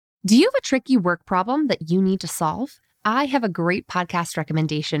Do you have a tricky work problem that you need to solve? I have a great podcast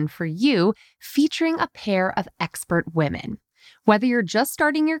recommendation for you featuring a pair of expert women. Whether you're just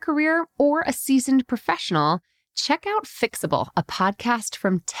starting your career or a seasoned professional, check out Fixable, a podcast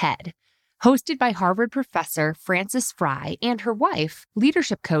from TED. Hosted by Harvard professor Frances Frei and her wife,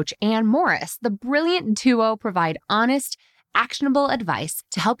 leadership coach Anne Morris, the brilliant duo provide honest, actionable advice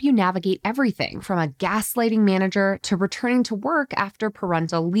to help you navigate everything from a gaslighting manager to returning to work after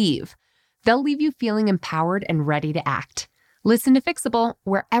parental leave. They'll leave you feeling empowered and ready to act. Listen to Fixable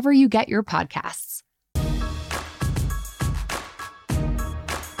wherever you get your podcasts.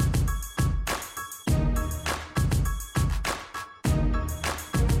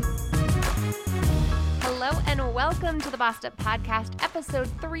 Hello and welcome to the Bossed Up Podcast, episode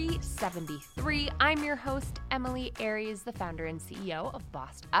 373. I'm your host, Emily Aries, the founder and CEO of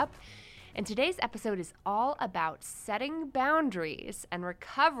Bossed Up. And today's episode is all about setting boundaries and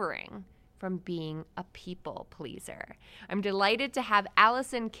recovering from being a people pleaser. I'm delighted to have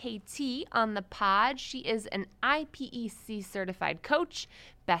Allison KT on the pod. She is an IPEC certified coach,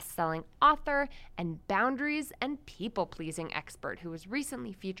 best-selling author, and boundaries and people-pleasing expert who was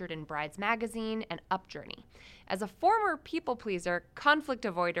recently featured in Brides Magazine and UpJourney. As a former people pleaser, conflict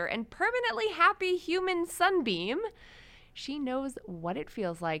avoider, and permanently happy human sunbeam, she knows what it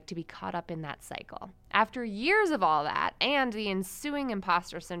feels like to be caught up in that cycle. After years of all that and the ensuing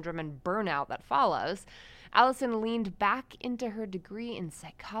imposter syndrome and burnout that follows, Allison leaned back into her degree in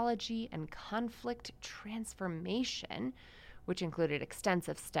psychology and conflict transformation, which included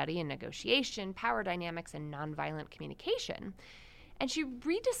extensive study in negotiation, power dynamics, and nonviolent communication. And she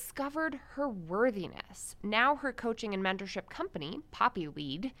rediscovered her worthiness. Now her coaching and mentorship company, Poppy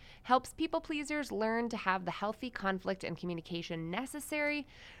Lead, helps people pleasers learn to have the healthy conflict and communication necessary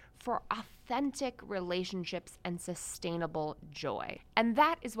for authentic relationships and sustainable joy. And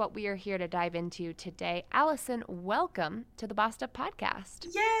that is what we are here to dive into today. Allison, welcome to the Bossed Up Podcast.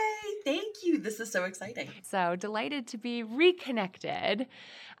 Yay! Thank you. This is so exciting. So delighted to be reconnected.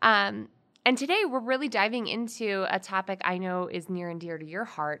 And today we're really diving into a topic I know is near and dear to your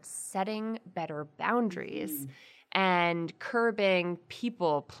heart, setting better boundaries and curbing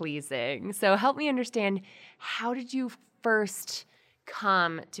people pleasing. So help me understand, how did you first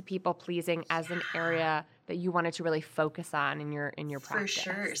come to people pleasing as an area that you wanted to really focus on in your practice? For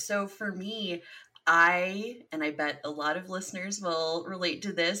sure. So for me, I bet a lot of listeners will relate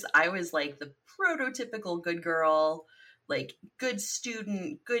to this, I was like the prototypical good girl, like good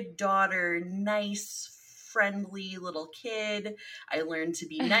student, good daughter, nice, friendly little kid. I learned to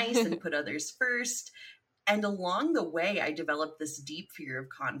be nice and put others first. And along the way, I developed this deep fear of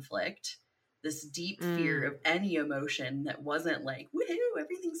conflict, this deep fear of any emotion that wasn't like, woohoo,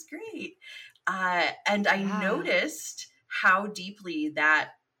 everything's great. And I noticed how deeply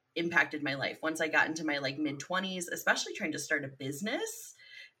that impacted my life once I got into my mid-20s, especially trying to start a business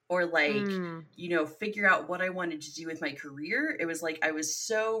or figure out what I wanted to do with my career. It was like I was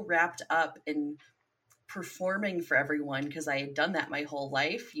so wrapped up in performing for everyone because I had done that my whole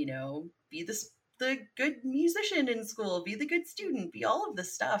life, be the good musician in school, be the good student, be all of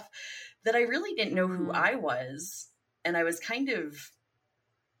this stuff, that I really didn't know who I was. And I was kind of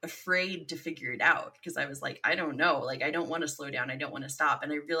afraid to figure it out because I was like, I don't know, I don't want to slow down. I don't want to stop.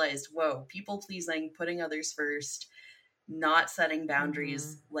 And I realized, whoa, people pleasing, putting others first, not setting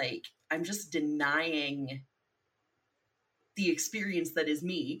boundaries, I'm just denying the experience that is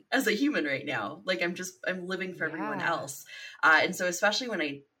me as a human right now. I'm living for everyone else. And so especially when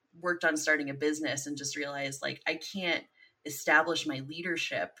I worked on starting a business and just realized I can't establish my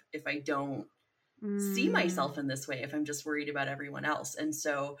leadership if I don't see myself in this way, if I'm just worried about everyone else. And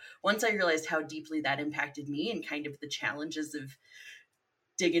so once I realized how deeply that impacted me and kind of the challenges of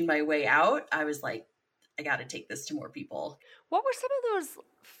digging my way out, I was like, I got to take this to more people. What were some of those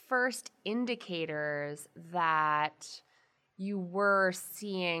first indicators that you were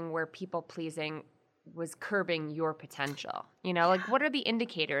seeing where people pleasing was curbing your potential? What are the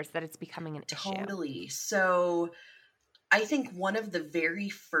indicators that it's becoming an issue? Totally. So I think one of the very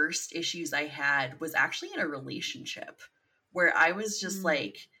first issues I had was actually in a relationship where I was just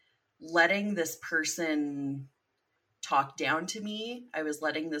letting this person talk down to me. I was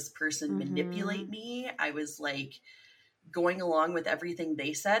letting this person manipulate me. I was going along with everything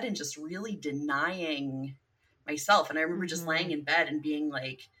they said and just really denying myself. And I remember just laying in bed and being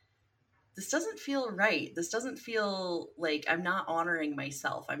like, this doesn't feel right. This doesn't feel like I'm not honoring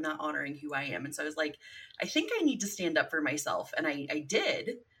myself. I'm not honoring who I am. And so I was like, I think I need to stand up for myself. And I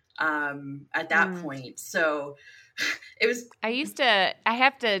did at that point. So it was. I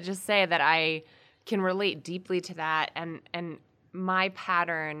have to just say that I can relate deeply to that. And my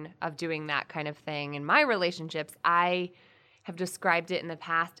pattern of doing that kind of thing in my relationships, I have described it in the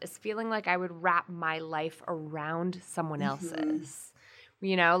past as feeling like I would wrap my life around someone else's.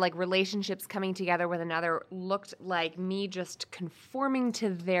 You know, like relationships coming together with another looked like me just conforming to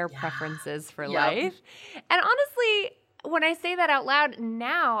their preferences for life. And honestly, when I say that out loud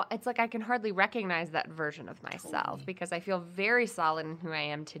now, it's like I can hardly recognize that version of myself because I feel very solid in who I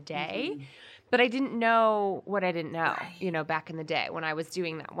am today. But I didn't know what I didn't know, you know, back in the day when I was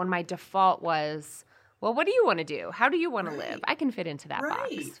doing that, when my default was, well, what do you want to do? How do you want to live? I can fit into that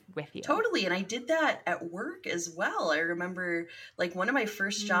box with you. Totally. And I did that at work as well. I remember like one of my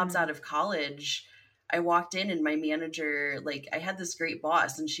first jobs out of college, I walked in and my manager, like I had this great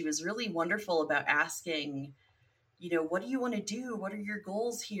boss and she was really wonderful about asking, you know, what do you want to do? What are your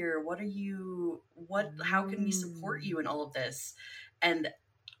goals here? How can we support you in all of this? And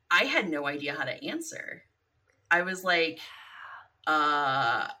I had no idea how to answer. I was like,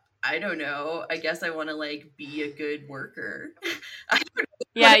 I don't know. I guess I want to like be a good worker.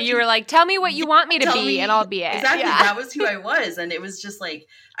 Yeah, you were like, tell me what you want me to be and I'll be it. Exactly. Yeah. That was who I was. And it was just like,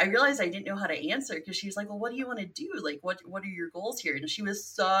 I realized I didn't know how to answer because she was like, well, what do you want to do? Like, what are your goals here? And she was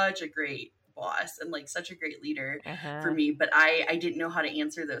such a great boss and like such a great leader for me. But I didn't know how to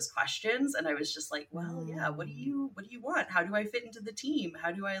answer those questions. And I was just like, well, yeah, what do you want? How do I fit into the team?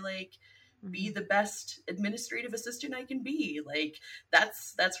 How do I like be the best administrative assistant I can be? Like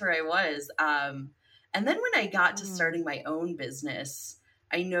that's where I was. And then when I got to starting my own business,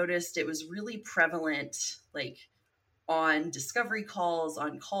 I noticed it was really prevalent, like on discovery calls,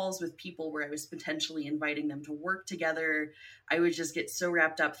 on calls with people where I was potentially inviting them to work together. I would just get so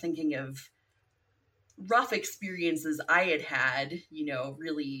wrapped up thinking of rough experiences I had had, you know,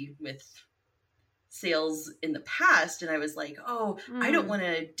 really with sales in the past. And I was like, I don't want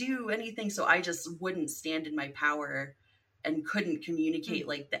to do anything. So I just wouldn't stand in my power and couldn't communicate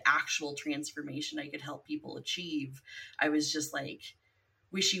like the actual transformation I could help people achieve. I was just like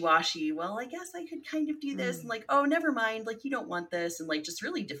wishy-washy. Well, I guess I could kind of do this. And like, oh, never mind. Like, you don't want this. And like, just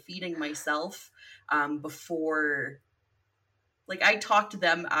really defeating myself before, like I talked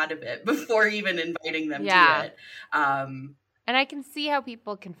them out of it before even inviting them to it. And I can see how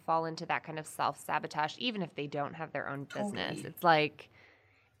people can fall into that kind of self-sabotage, even if they don't have their own business. It's like,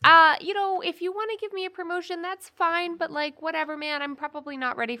 you know, if you want to give me a promotion, that's fine. But like, whatever, man, I'm probably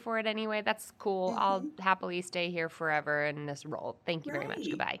not ready for it anyway. That's cool. I'll happily stay here forever in this role. Thank you very much.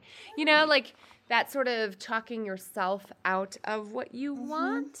 Goodbye. You know, like that sort of talking yourself out of what you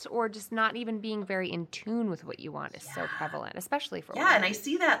want or just not even being very in tune with what you want is so prevalent, especially for women. And I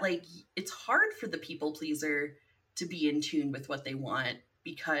see that like it's hard for the people pleaser to be in tune with what they want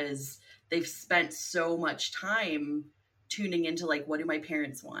because they've spent so much time tuning into like, what do my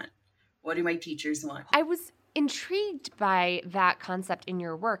parents want? What do my teachers want? I was intrigued by that concept in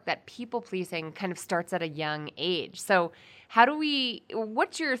your work that people pleasing kind of starts at a young age. So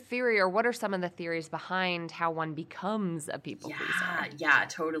what's your theory or what are some of the theories behind how one becomes a people pleaser? Yeah,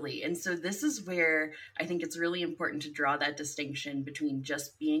 totally. And so this is where I think it's really important to draw that distinction between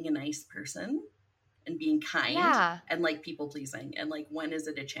just being a nice person and being kind and like people pleasing and like when is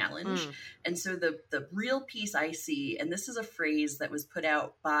it a challenge. And so the real piece I see, and this is a phrase that was put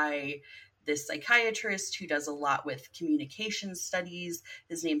out by this psychiatrist who does a lot with communication studies.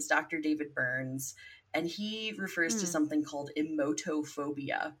 His name's Dr. David Burns, and he refers to something called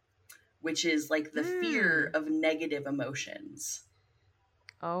emotophobia, which is like the fear of negative emotions.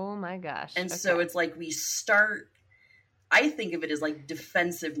 Oh my gosh. And so it's like I think of it as like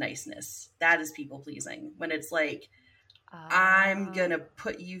defensive niceness. That is people pleasing. When it's like, I'm going to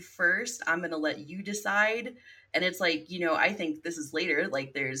put you first. I'm going to let you decide. And it's like, you know, I think this is later,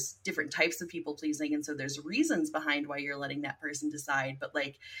 like there's different types of people pleasing. And so there's reasons behind why you're letting that person decide. But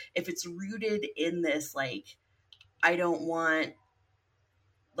like, if it's rooted in this, like, I don't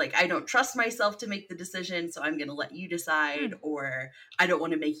trust myself to make the decision, so I'm going to let you decide, or I don't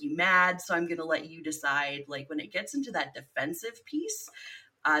want to make you mad, so I'm going to let you decide. Like when it gets into that defensive piece,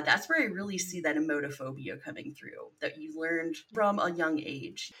 that's where I really see that emotophobia coming through that you learned from a young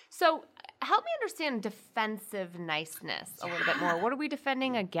age. So help me understand defensive niceness a little bit more. What are we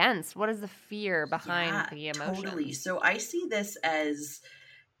defending against? What is the fear behind the emotion? Totally. So I see this as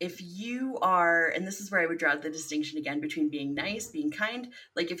if you are, and this is where I would draw the distinction again between being nice, being kind.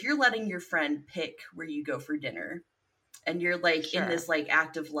 Like if you're letting your friend pick where you go for dinner and you're like in this like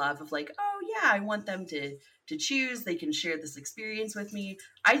act of love of like, oh yeah, I want them to choose. They can share this experience with me.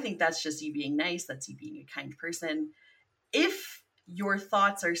 I think that's just you being nice. That's you being a kind person. If your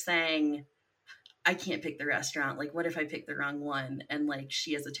thoughts are saying, I can't pick the restaurant. Like what if I pick the wrong one and like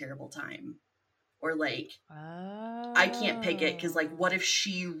she has a terrible time? or like, I can't pick it because, like, what if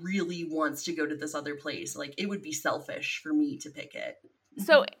she really wants to go to this other place? Like, it would be selfish for me to pick it.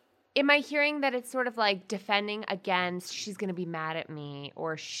 So am I hearing that it's sort of like defending against she's going to be mad at me,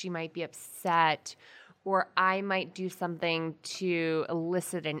 or she might be upset, or I might do something to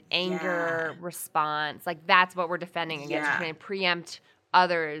elicit an anger response? Like, that's what we're defending against. We're trying to preempt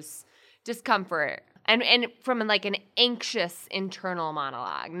others' discomfort. And from like an anxious internal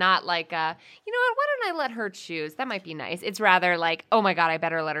monologue, not like a, you know what, why don't I let her choose? That might be nice. It's rather like, oh my God, I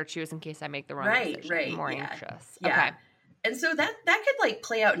better let her choose in case I make the wrong decision. Right. More anxious. Yeah. Okay. And so that could like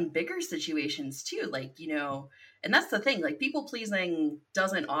play out in bigger situations too. Like, you know, and that's the thing, like people pleasing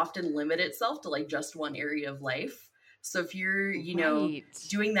doesn't often limit itself to like just one area of life. So if you're, you know,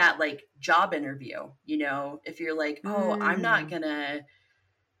 doing that like job interview, you know, if you're like, oh, I'm not gonna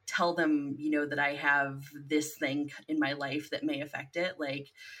tell them, you know, that I have this thing in my life that may affect it. Like,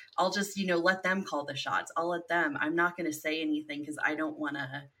 I'll just, you know, let them call the shots. I'm not going to say anything because I don't want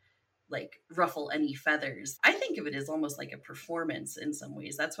to like ruffle any feathers. I think of it as almost like a performance in some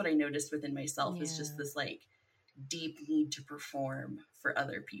ways. That's what I noticed within myself is just this like deep need to perform for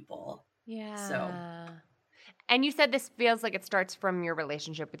other people. Yeah. So. And you said this feels like it starts from your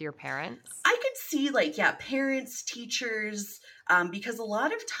relationship with your parents? I could see like, parents, teachers, because a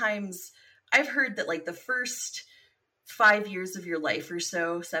lot of times I've heard that like the first 5 years of your life or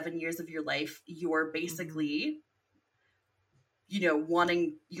so, 7 years of your life, you're basically, you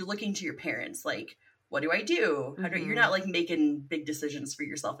know, you're looking to your parents, like, what do I do? How do you're not like making big decisions for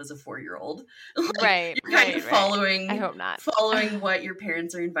yourself as a 4-year-old. Like, right. You're kind of following, I hope not. following what your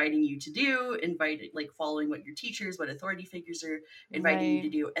parents are inviting you to do, following what your teachers, what authority figures are inviting you to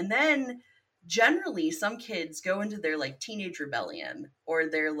do. And then generally some kids go into their like teenage rebellion, or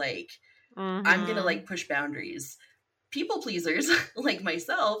they're like, I'm going to like push boundaries. People pleasers like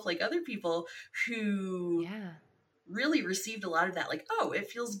myself, like other people who really received a lot of that, like, oh, it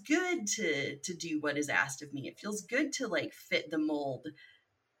feels good to do what is asked of me. It feels good to like fit the mold.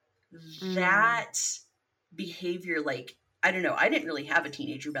 That behavior, like, I don't know, I didn't really have a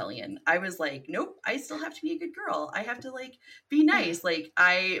teenage rebellion. I was like, nope, I still have to be a good girl. I have to like be nice. Like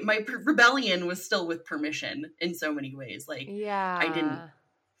my rebellion was still with permission in so many ways. Like, I didn't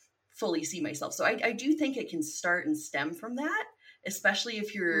fully see myself. So I do think it can start and stem from that, especially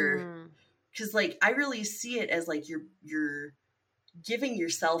if you're, because like I really see it as like you're giving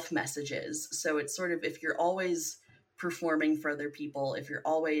yourself messages. So it's sort of, if you're always performing for other people, if you're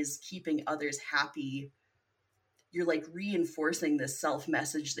always keeping others happy, you're like reinforcing this self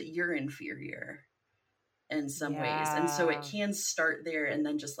message that you're inferior in some ways. And so it can start there and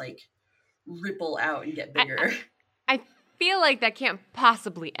then just like ripple out and get bigger. I feel like that can't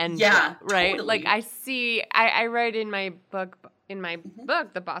possibly end well, right? Totally. Like I write in my book,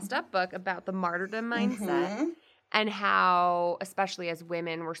 the Bossed Up book, about the martyrdom mindset and how, especially as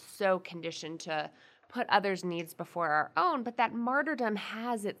women, we're so conditioned to put others' needs before our own, but that martyrdom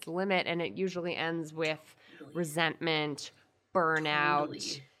has its limit, and it usually ends with resentment,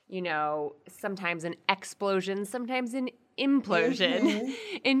 burnout, you know, sometimes an explosion, sometimes an implosion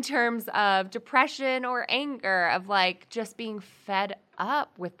in terms of depression or anger, of like just being fed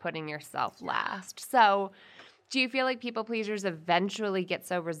up with putting yourself last. So do you feel like people pleasers eventually get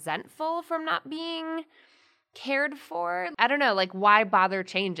so resentful from not being cared for? I don't know, like, why bother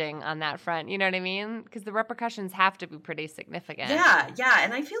changing on that front? You know what I mean? Because the repercussions have to be pretty significant. Yeah.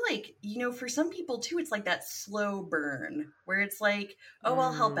 And I feel like, you know, for some people too, it's like that slow burn where it's like, oh,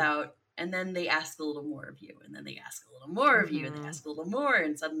 I'll help out. And then they ask a little more of you. And then they ask a little more of you. And they ask a little more.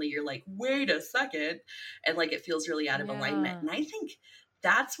 And suddenly you're like, wait a second. And like, it feels really out of alignment. And I think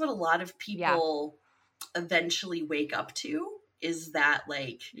that's what a lot of people eventually wake up to, is that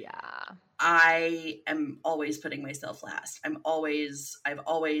like, I am always putting myself last. I've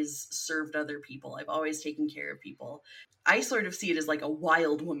always served other people. I've always taken care of people. I sort of see it as like a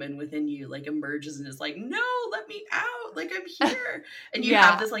wild woman within you, like emerges and is like, no, let me out. Like, I'm here. And you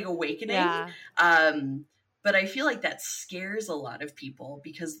have this like awakening. But I feel like that scares a lot of people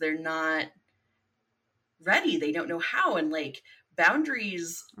because they're not ready. They don't know how. And like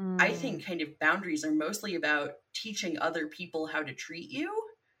boundaries, I think kind of boundaries are mostly about teaching other people how to treat you.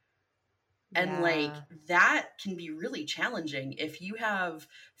 And like, that can be really challenging if you have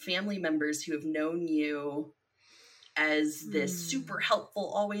family members who have known you as this super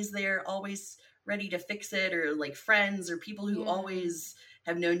helpful, always there, always ready to fix it, or like friends or people who always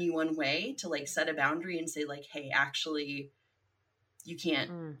have known you one way, to like set a boundary and say like, hey, actually, you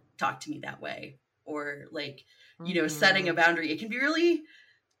can't talk to me that way. Or like, you know, setting a boundary. It can be really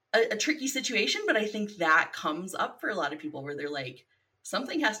a tricky situation, but I think that comes up for a lot of people where they're like,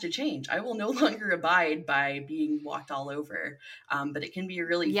 something has to change. I will no longer abide by being walked all over. But it can be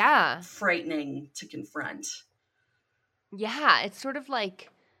really frightening to confront. Yeah, it's sort of like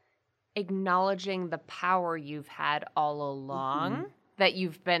acknowledging the power you've had all along that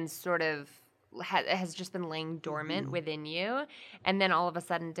you've been sort of has just been laying dormant within you, and then all of a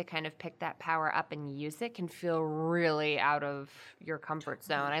sudden to kind of pick that power up and use it can feel really out of your comfort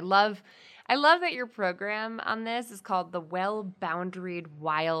zone. I love that your program on this is called the Well-Boundaried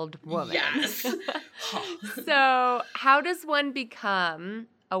Wild Woman. Yes. So how does one become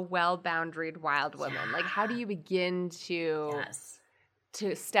a well-boundaried wild woman? Like, how do you begin to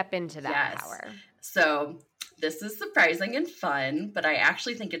step into that power? So this is surprising and fun, but I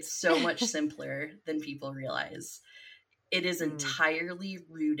actually think it's so much simpler than people realize. It is entirely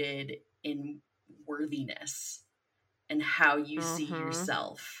rooted in worthiness and how you see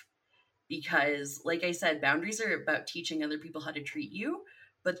yourself. Because, like I said, boundaries are about teaching other people how to treat you,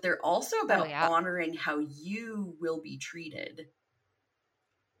 but they're also about honoring how you will be treated.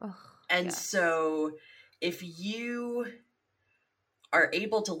 So if you are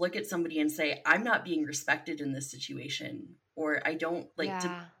able to look at somebody and say, I'm not being respected in this situation, or I don't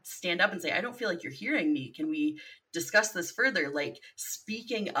to stand up and say, I don't feel like you're hearing me. Can we discuss this further? Like,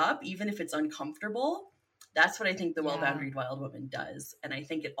 speaking up, even if it's uncomfortable, that's what I think the Well-Boundaried Wild Woman does. And I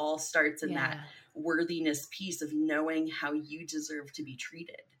think it all starts in that worthiness piece of knowing how you deserve to be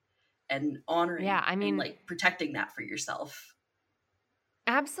treated and honoring and like protecting that for yourself.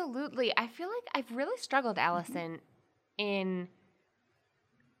 Absolutely. I feel like I've really struggled, Allison, in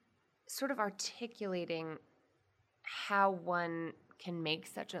sort of articulating how one can make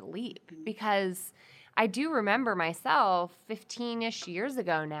such a leap, because I do remember myself 15-ish years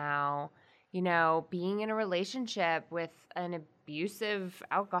ago now, you know, being in a relationship with an abusive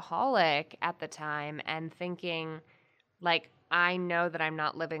alcoholic at the time and thinking, like, I know that I'm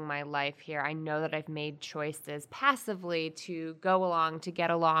not living my life here. I know that I've made choices passively to go along, to get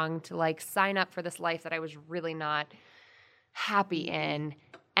along, to like sign up for this life that I was really not happy in.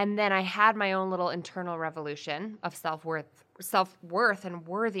 And then I had my own little internal revolution of self-worth and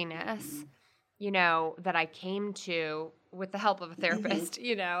worthiness, you know, that I came to with the help of a therapist,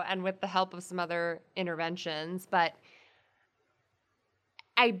 you know, and with the help of some other interventions. But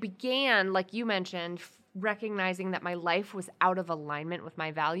I began, like you mentioned, recognizing that my life was out of alignment with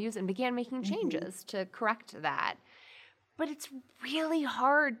my values and began making changes to correct that. But it's really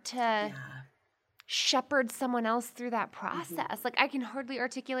hard to shepherd someone else through that process. Like, I can hardly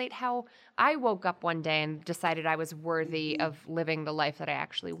articulate how I woke up one day and decided I was worthy of living the life that I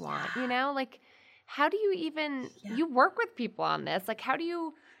actually want, you know? Like, how do you even you work with people on this? Like, how do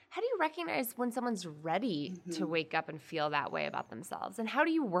you recognize when someone's ready to wake up and feel that way about themselves? And how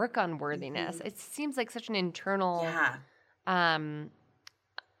do you work on worthiness? It seems like such an internal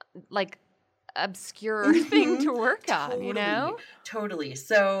like obscure thing to work on, you know? Totally.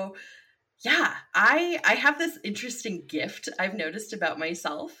 So I have this interesting gift I've noticed about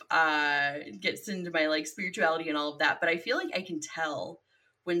myself. It gets into my like spirituality and all of that, but I feel like I can tell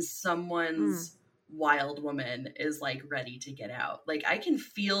when someone's wild woman is like ready to get out. Like, I can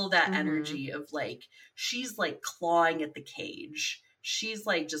feel that energy of like, she's like clawing at the cage. She's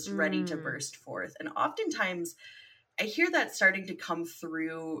like just ready to burst forth. And oftentimes I hear that starting to come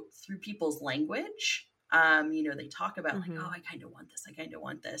through people's language. You know, they talk about like, oh, I kind of want this. I kind of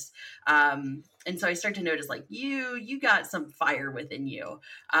want this. And so I start to notice like, you got some fire within you.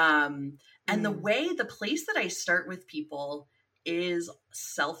 And the place that I start with people is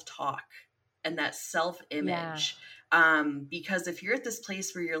self-talk and that self-image. Because if you're at this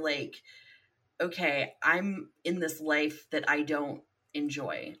place where you're like, okay, I'm in this life that I don't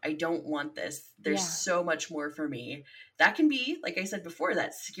enjoy. I don't want this. There's so much more for me. That can be, like I said before,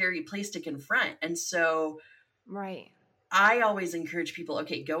 that scary place to confront. And so I always encourage people,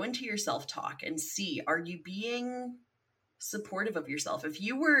 okay, go into your self-talk and see, are you being supportive of yourself? If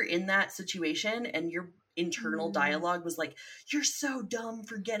you were in that situation and your internal dialogue was like, you're so dumb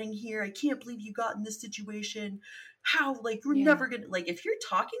for getting here. I can't believe you got in this situation. How, like, we're never gonna, like, if you're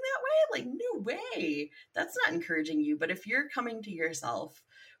talking that way, like, no way, that's not encouraging you. But if you're coming to yourself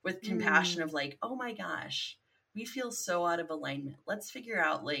with compassion of like, oh my gosh, we feel so out of alignment, let's figure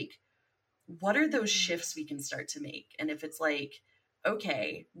out like, what are those shifts we can start to make? And if it's like,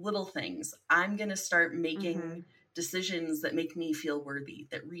 okay, little things, I'm gonna start making decisions that make me feel worthy,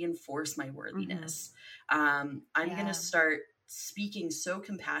 that reinforce my worthiness. I'm gonna start speaking so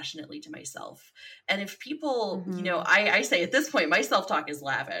compassionately to myself. And if people, you know, I say at this point, my self-talk is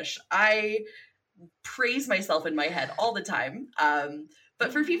lavish. I praise myself in my head all the time.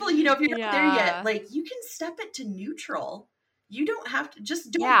 But for people, you know, if you're not there yet, like, you can step it to neutral. you don't have to, just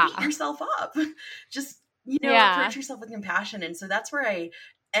don't Yeah. beat yourself up. Just, Yeah. approach yourself with compassion. And so that's where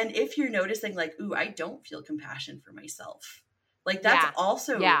and if you're noticing like, ooh, I don't feel compassion for myself, like that's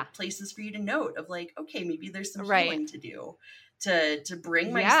also places for you to note of like, okay, maybe there's some healing to do to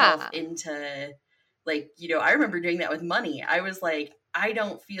bring myself into like, I remember doing that with money. I was like, I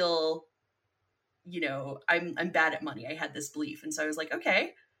don't feel, I'm bad at money. I had this belief. And so I was like,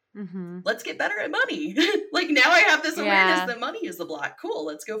 okay, let's get better at money. Like now I have this awareness that money is the block. Cool.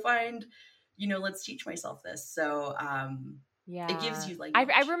 Let's go find, let's teach myself this. So, it gives you like,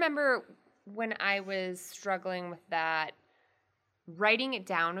 I remember when I was struggling with that, writing it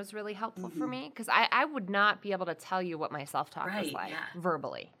down was really helpful for me because I would not be able to tell you what my self-talk was like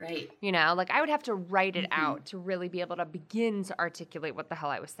verbally. Right. Like I would have to write it out to really be able to begin to articulate what the hell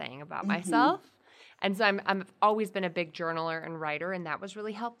I was saying about myself. And so I've always been a big journaler and writer, and that was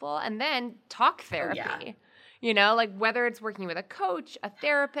really helpful. And then talk therapy, like whether it's working with a coach, a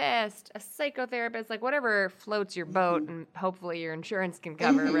therapist, a psychotherapist, like whatever floats your boat and hopefully your insurance can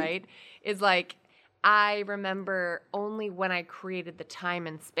cover, right? Is like, I remember only when I created the time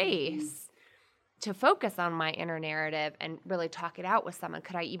and space to focus on my inner narrative and really talk it out with someone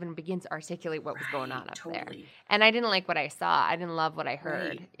could I even begin to articulate what was going on up there. And I didn't like what I saw. I didn't love what I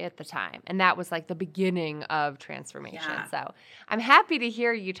heard at the time. And that was like the beginning of transformation. So I'm happy to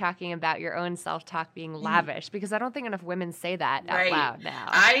hear you talking about your own self-talk being lavish because I don't think enough women say that out loud now.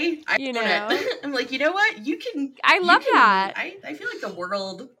 I I'm like, you know what? You can. I love that. I feel like the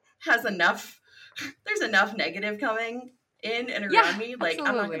world has enough. There's enough negative coming in and around me. Like absolutely.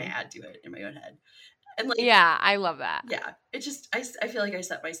 I'm not going to add to it in my own head. And like, I love that. Yeah. It just, I feel like I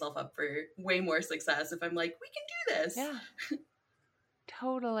set myself up for way more success if I'm like, we can do this. Yeah.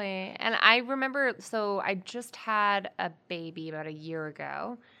 Totally. And I remember, so I just had a baby about a year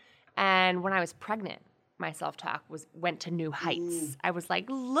ago. And when I was pregnant, my self-talk went to new heights. I was like,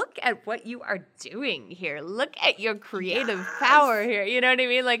 look at what you are doing here. Look at your creative power here. You know what I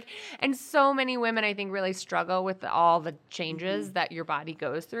mean? Like, and so many women, I think, really struggle with all the changes that your body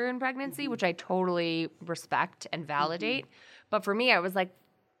goes through in pregnancy, which I totally respect and validate. But for me, I was like,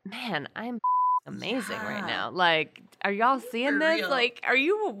 man, I'm amazing right now. Like, are y'all seeing this? Real. Like, are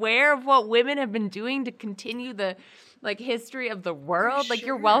you aware of what women have been doing to continue the history of the world? Like,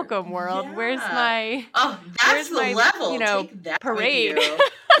 you're welcome, world. Yeah. Where's my that's the level. Take that parade?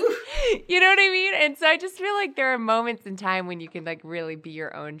 You know what I mean? And so I just feel like there are moments in time when you can like really be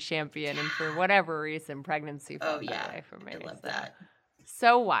your own champion. And for whatever reason, pregnancy felt that way for me. I love that.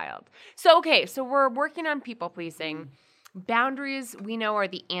 So wild. So okay, so we're working on people pleasing. Boundaries we know are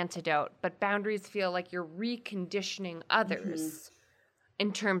the antidote, but boundaries feel like you're reconditioning others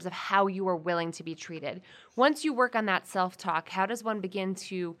in terms of how you are willing to be treated. Once you work on that self-talk, how does one begin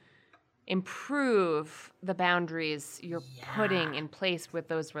to improve the boundaries you're putting in place with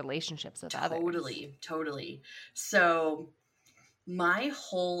those relationships with others? Totally. So my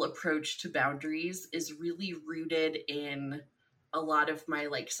whole approach to boundaries is really rooted in a lot of my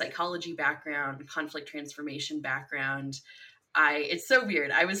like psychology background, conflict transformation background. It's so weird.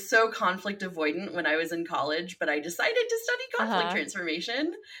 I was so conflict avoidant when I was in college, but I decided to study conflict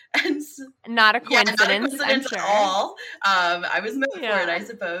transformation. And not a coincidence, at all. I was meant for it, I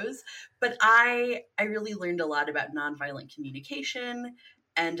suppose. But I really learned a lot about nonviolent communication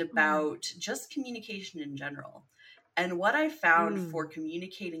and about just communication in general. And what I found for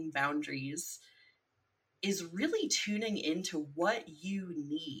communicating boundaries is really tuning into what you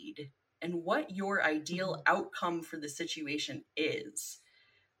need and what your ideal outcome for the situation is.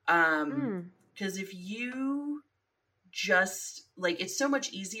 Because if you just, like, it's so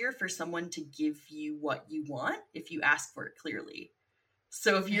much easier for someone to give you what you want if you ask for it clearly.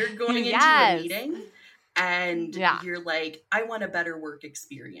 So if you're going into a meeting and you're like, I want a better work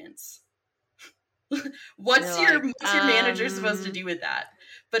experience. What's your manager supposed to do with that?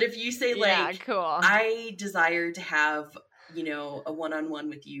 But if you say I desire to have, a one-on-one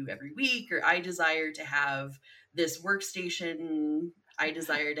with you every week, or I desire to have this workstation, I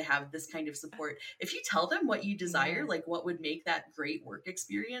desire to have this kind of support. If you tell them what you desire, like what would make that great work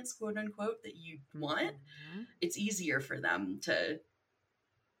experience, quote unquote, that you want, it's easier for them to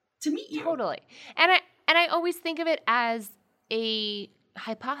meet you. Totally. And I always think of it as a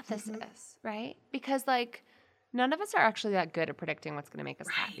hypothesis, right? Because like none of us are actually that good at predicting what's going to make us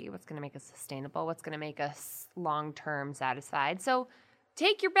happy, what's going to make us sustainable, what's going to make us long-term satisfied. So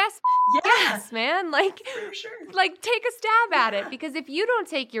take your best guess, man. Like, for sure. Like take a stab at it, because if you don't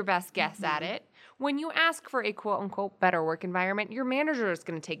take your best guess at it, when you ask for a quote-unquote better work environment, your manager is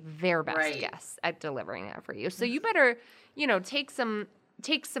going to take their best guess at delivering that for you. So you better, take some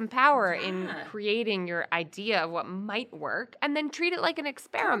take some power in Yeah. creating your idea of what might work, and then treat it like an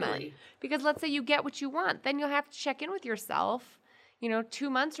experiment. Totally. Because let's say you get what you want, then you'll have to check in with yourself, 2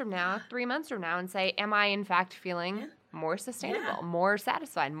 months from now, 3 months from now, and say, am I in fact feeling Yeah. more sustainable, Yeah. more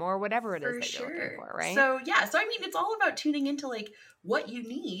satisfied, more whatever it is For that you're looking for, right? So I mean, it's all about tuning into like what you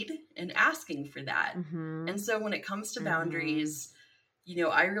need and asking for that. Mm-hmm. And so when it comes to Mhm. boundaries,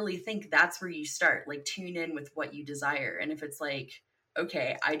 I really think that's where you start, like tune in with what you desire. And if it's like,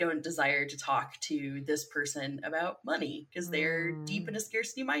 okay, I don't desire to talk to this person about money because they're deep in a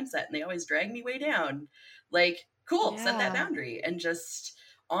scarcity mindset and they always drag me way down. Like, cool, set that Yeah. boundary and just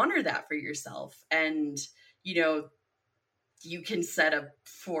honor that for yourself. And, you can set a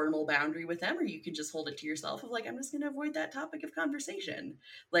formal boundary with them, or you can just hold it to yourself of like, I'm just going to avoid that topic of conversation.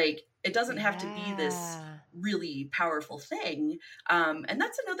 Like, it doesn't have to be this Yeah. really powerful thing. And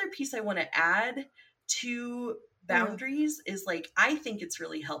that's another piece I want to add to boundaries is like, I think it's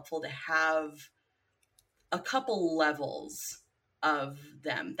really helpful to have a couple levels of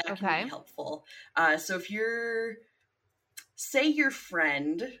them that can Okay. be helpful. So if you're, say your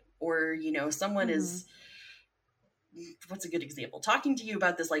friend or, someone is, what's a good example? Talking to you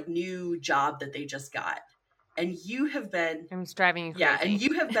about this like new job that they just got. And you have been, I'm just driving you crazy. yeah, and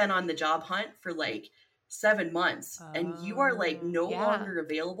you have been on the job hunt for like 7 months and you are like no longer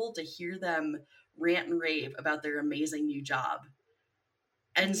available to hear them rant and rave about their amazing new job.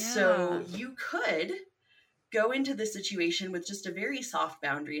 And so you could go into this situation with just a very soft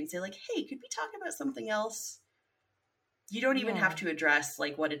boundary and say like, hey, could we talk about something else? You don't even have to address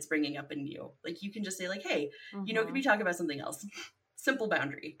like what it's bringing up in you. Like you can just say like, hey, could we talk about something else? Simple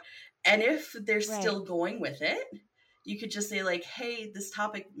boundary. And if they're still going with it, you could just say like, hey, this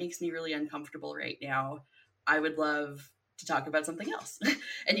topic makes me really uncomfortable right now. I would love to talk about something else.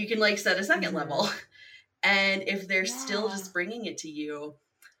 And you can like set a second level. And if they're still just bringing it to you,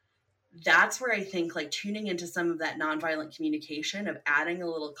 that's where I think like tuning into some of that nonviolent communication of adding a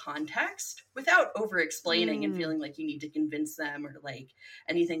little context without over explaining and feeling like you need to convince them or like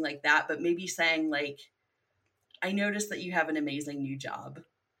anything like that. But maybe saying like, I noticed that you have an amazing new job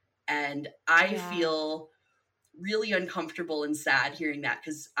and I feel really uncomfortable and sad hearing that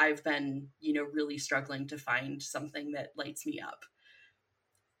because I've been, really struggling to find something that lights me up.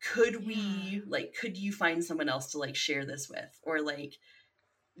 Could we could you find someone else to like share this with? Or like,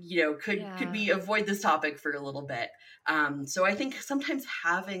 could we avoid this topic for a little bit? So I think sometimes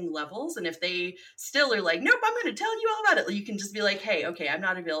having levels, and if they still are like, nope, I'm going to tell you all about it. You can just be like, hey, okay, I'm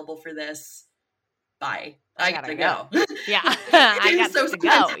not available for this. Bye. I gotta go. Yeah. I got so to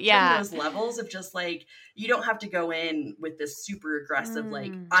go. Yeah. Those levels of just like, you don't have to go in with this super aggressive,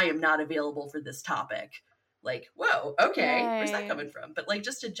 like, I am not available for this topic. Like, whoa, okay, where's that coming from? But like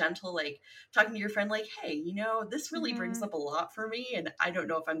just a gentle, like talking to your friend, like, hey, this really brings up a lot for me. And I don't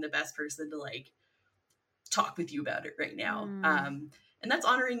know if I'm the best person to like talk with you about it right now. And that's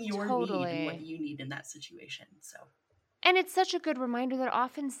honoring your need and what you need in that situation. So. And it's such a good reminder that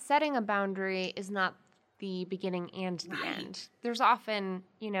often setting a boundary is not the beginning and the end. There's often,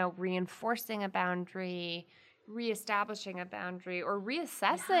 reinforcing a boundary, reestablishing a boundary, or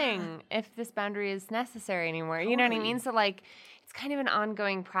reassessing if this boundary is necessary anymore. Totally. You know what I mean? So like, it's kind of an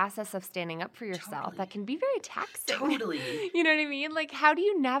ongoing process of standing up for yourself that can be very taxing. Totally. You know what I mean? Like, how do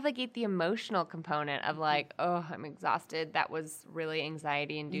you navigate the emotional component of like, oh, I'm exhausted. That was really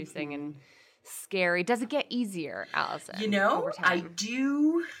anxiety inducing and scary. Does it get easier, Allison? Over time?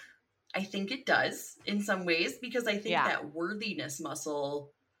 I think it does in some ways because I think that worthiness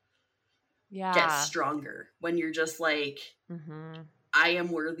muscle gets stronger when you're just like, I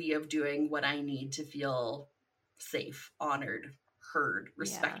am worthy of doing what I need to feel safe, honored, heard,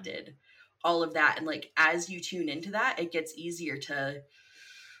 respected, all of that. And like, as you tune into that, it gets easier to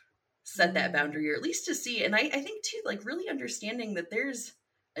set that boundary, or at least to see. And I think too, like really understanding that there's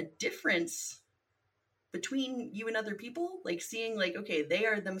a difference between you and other people, like seeing like, okay, they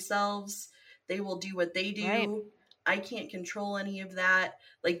are themselves, they will do what they do. Right. I can't control any of that.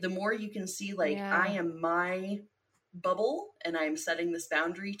 Like the more you can see, like, I am my bubble and I'm setting this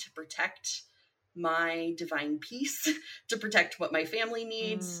boundary to protect my divine peace, to protect what my family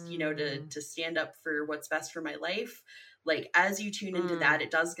needs, to stand up for what's best for my life. Like as you tune into that,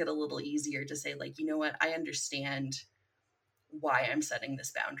 it does get a little easier to say like, you know what, I understand why I'm setting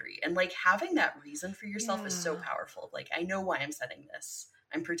this boundary. And like having that reason for yourself is so powerful. Like, I know why I'm setting this.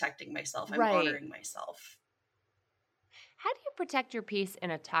 I'm protecting myself. I'm honoring myself. How do you protect your peace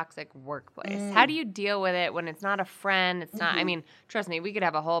in a toxic workplace? How do you deal with it when it's not a friend? It's not, I mean, trust me, we could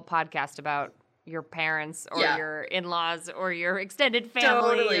have a whole podcast about your parents or Yeah. your in-laws or your extended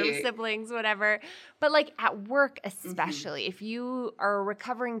family, your Totally. siblings, whatever. But like at work, especially, if you are a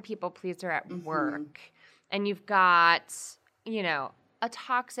recovering people pleaser at work and you've got, you know, a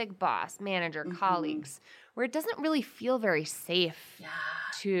toxic boss, manager, colleagues, where it doesn't really feel very safe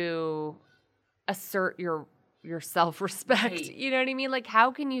to assert your self-respect. Right. You know what I mean? Like,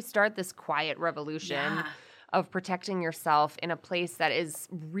 how can you start this quiet revolution of protecting yourself in a place that is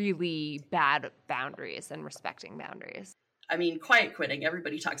really bad boundaries and respecting boundaries? I mean, quiet quitting.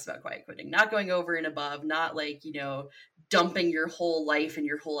 Everybody talks about quiet quitting, not going over and above, not like, you know, dumping your whole life and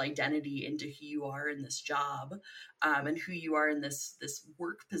your whole identity into who you are in this job, and who you are in this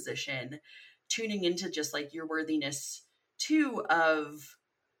work position, tuning into just like your worthiness too, of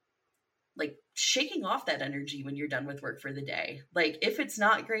like shaking off that energy when you're done with work for the day. Like if it's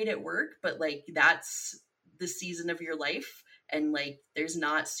not great at work, but like that's the season of your life and like there's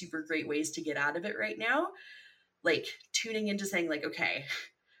not super great ways to get out of it right now, like tuning into saying like, okay,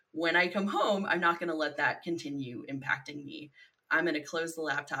 when I come home, I'm not going to let that continue impacting me. I'm going to close the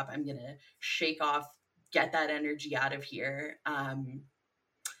laptop. I'm going to shake off, get that energy out of here.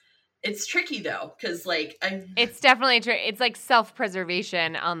 It's tricky though, because like it's definitely true. It's like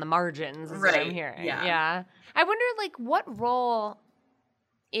self-preservation on the margins, is what I'm hearing. Yeah. I wonder, like,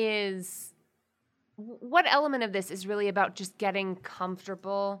 what element of this is really about just getting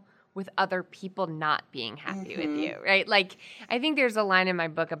comfortable with other people not being happy with you, right? Like, I think there's a line in my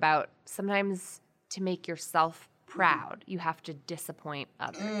book about sometimes to make yourself proud, you have to disappoint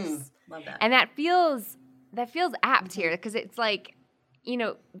others. Love that. And that feels apt here, because it's like, you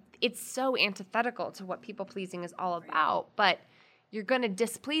know, it's so antithetical to what people pleasing is all about, but you're going to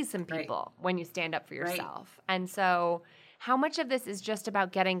displease some people when you stand up for yourself. And so how much of this is just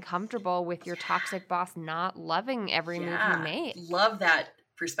about getting comfortable with your toxic boss not loving every move you make? Love that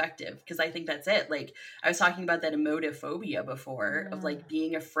perspective, because I think that's it. Like I was talking about that emotophobia before, of like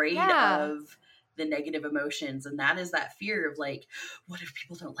being afraid of the negative emotions, and that is that fear of like, what if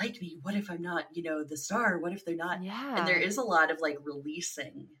people don't like me? What if I'm not, you know, the star? What if they're not? And there is a lot of like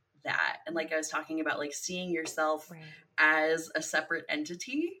releasing that, and like I was talking about, like seeing yourself as a separate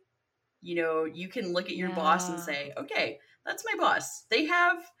entity. You know, you can look at your boss and say, okay, that's my boss. They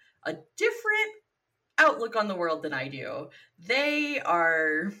have a different outlook on the world than I do. They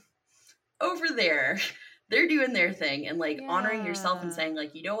are over there. They're doing their thing, and like honoring yourself and saying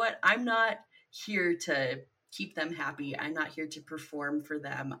like, you know what? I'm not here to keep them happy. I'm not here to perform for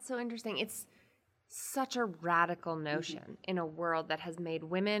them. So interesting. It's such a radical notion in a world that has made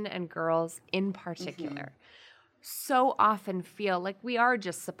women and girls in particular so often feel like we are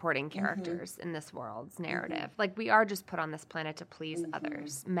just supporting characters in this world's narrative. Like we are just put on this planet to please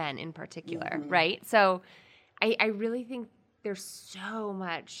others, men in particular, right? So I really think there's so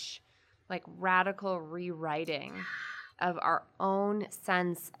much like radical rewriting of our own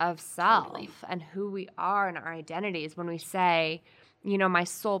sense of self and who we are and our identities when we say, you know, my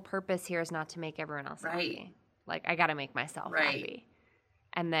sole purpose here is not to make everyone else happy. Like I got to make myself happy.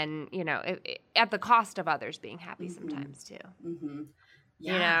 And then, you know, at the cost of others being happy sometimes too.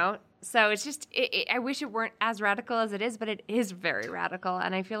 You know? So it's just, I wish it weren't as radical as it is, but it is very radical.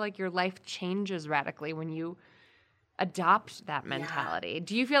 And I feel like your life changes radically when you adopt that mentality.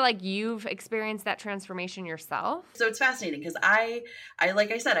 Do you feel like you've experienced that transformation yourself? So it's fascinating because I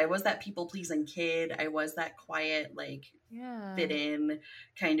like I said, I was that people-pleasing kid. I was that quiet, like fit in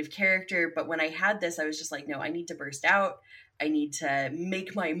kind of character. But when I had this, I was just like, no, I need to burst out. I need to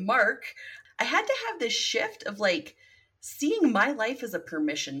make my mark. I had to have this shift of like seeing my life as a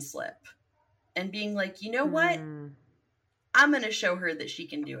permission slip and being like, you know what? I'm going to show her that she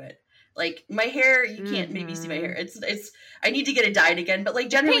can do it. Like my hair, you can't maybe see my hair. It's I need to get it dyed again, but like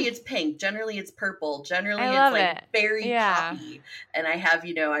generally it's pink, generally it's purple, generally it's like berry poppy. And I have,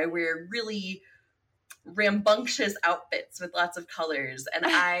 you know, I wear really rambunctious outfits with lots of colors. And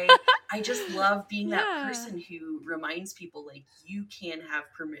I just love being that person who reminds people like you can have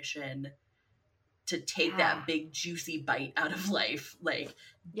permission to take that big juicy bite out of life, like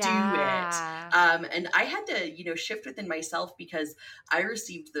do it. And I had to, you know, shift within myself because I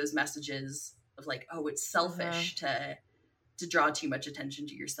received those messages of like, oh, it's selfish to draw too much attention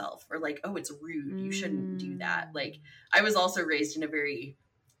to yourself, or like, oh, it's rude, you shouldn't do that. Like I was also raised in a very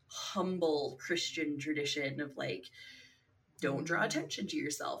humble Christian tradition of like, don't draw attention to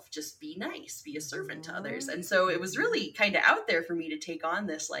yourself, just be nice, be a servant to others. And so it was really kind of out there for me to take on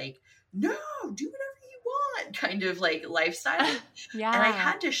this like, no, do whatever you want kind of like lifestyle. And I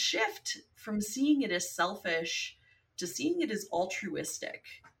had to shift from seeing it as selfish to seeing it as altruistic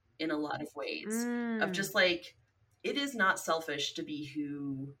in a lot of ways, of just like, it is not selfish to be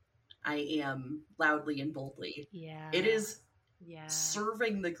who I am loudly and boldly. Yeah. It is Yeah.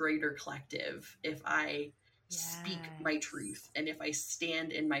 serving the greater collective if I speak my Yes. truth and if I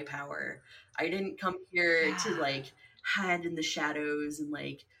stand in my power. I didn't come here to Yeah. like hide in the shadows and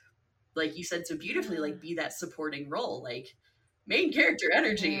like you said so beautifully, Yeah. like be that supporting role, like main character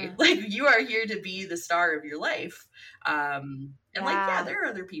energy. Yeah. Like you are here to be the star of your life. And like, yeah, there are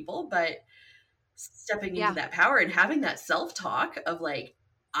other people, but stepping into that power and having that self-talk of like,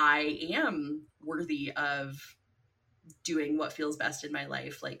 I am worthy of doing what feels best in my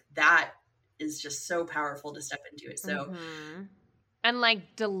life. Like that is just so powerful to step into it. So Mm-hmm. And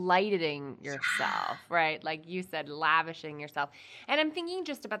like delighting yourself, right? Like you said, lavishing yourself. And I'm thinking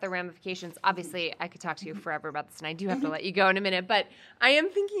just about the ramifications. Obviously, I could talk to you forever about this, and I do have to let you go in a minute. But I am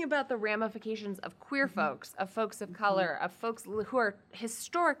thinking about the ramifications of queer folks, of folks of color, of folks who are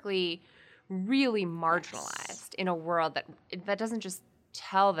historically really marginalized in a world that doesn't just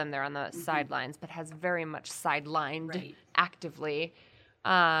tell them they're on the sidelines, but has very much sidelined actively.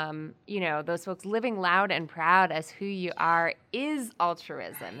 Those folks living loud and proud as who you are is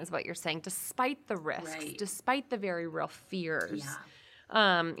altruism, is what you're saying, despite the risks, despite the very real fears,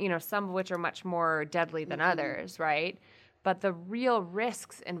 some of which are much more deadly than others, right? But the real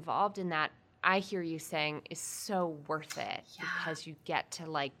risks involved in that, I hear you saying, is so worth it because you get to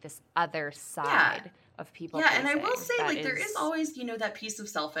like this other side of people. Yeah, and I will say, like, there is always, that piece of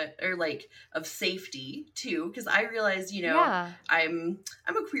self or like of safety too, because I realize, I'm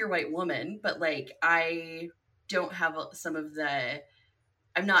a queer white woman, but like I don't have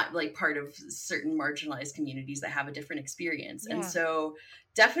I'm not like part of certain marginalized communities that have a different experience, and so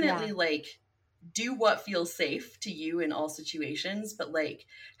definitely like do what feels safe to you in all situations, but like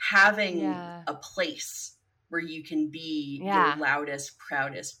having a place where you can be your loudest,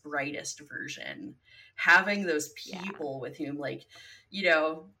 proudest, brightest version. Having those people with whom, like,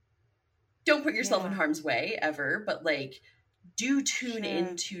 don't put yourself in harm's way ever, but like do tune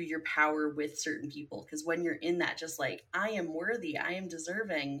into your power with certain people. Because when you're in that, just like, I am worthy, I am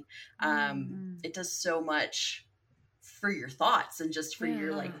deserving, it does so much for your thoughts and just for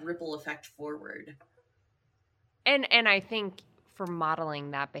your like ripple effect forward. And I think for modeling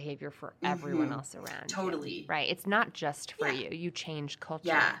that behavior for everyone else around you. Right. It's not just for you. You change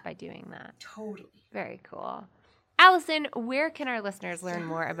culture by doing that. Totally. Very cool. Allison, where can our listeners learn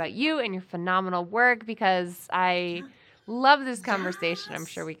more about you and your phenomenal work? Because I love this conversation. I'm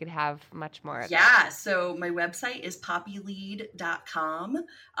sure we could have much more of that. So my website is poppylead.com,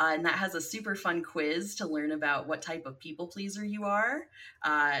 and that has a super fun quiz to learn about what type of people pleaser you are.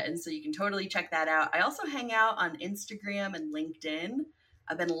 And so you can totally check that out. I also hang out on Instagram and LinkedIn.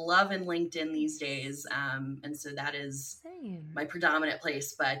 I've been loving LinkedIn these days. And so that is my predominant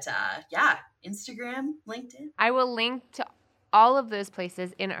place. But Instagram, LinkedIn. I will link to all of those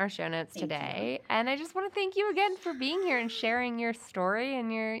places in our show notes today. And I just want to thank you again for being here and sharing your story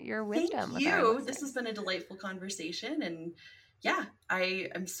and your wisdom. Thank you. This has been a delightful conversation. And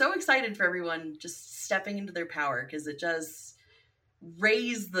I'm so excited for everyone just stepping into their power, because it does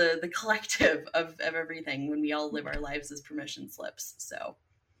raise the collective of everything when we all live our lives as permission slips. So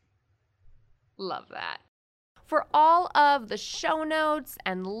love that. For all of the show notes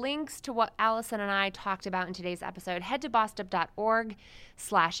and links to what Allison and I talked about in today's episode, head to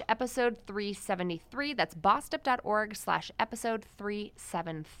bossedup.org/episode 373. That's bossedup.org/episode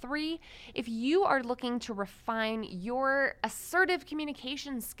 373. If you are looking to refine your assertive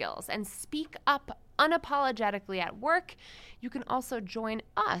communication skills and speak up unapologetically at work, you can also join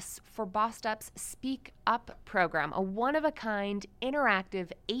us for Bossed Up's Speak Up program, a one-of-a-kind,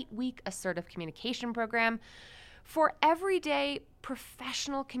 interactive 8-week assertive communication program for everyday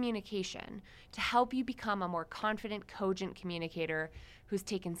professional communication to help you become a more confident, cogent communicator who's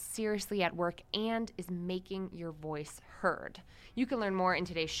taken seriously at work and is making your voice heard. You can learn more in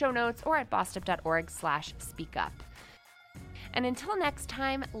today's show notes or at bossedup.org/speakup. And until next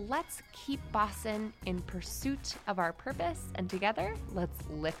time, let's keep bossin' in pursuit of our purpose, and together, let's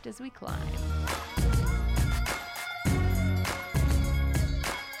lift as we climb.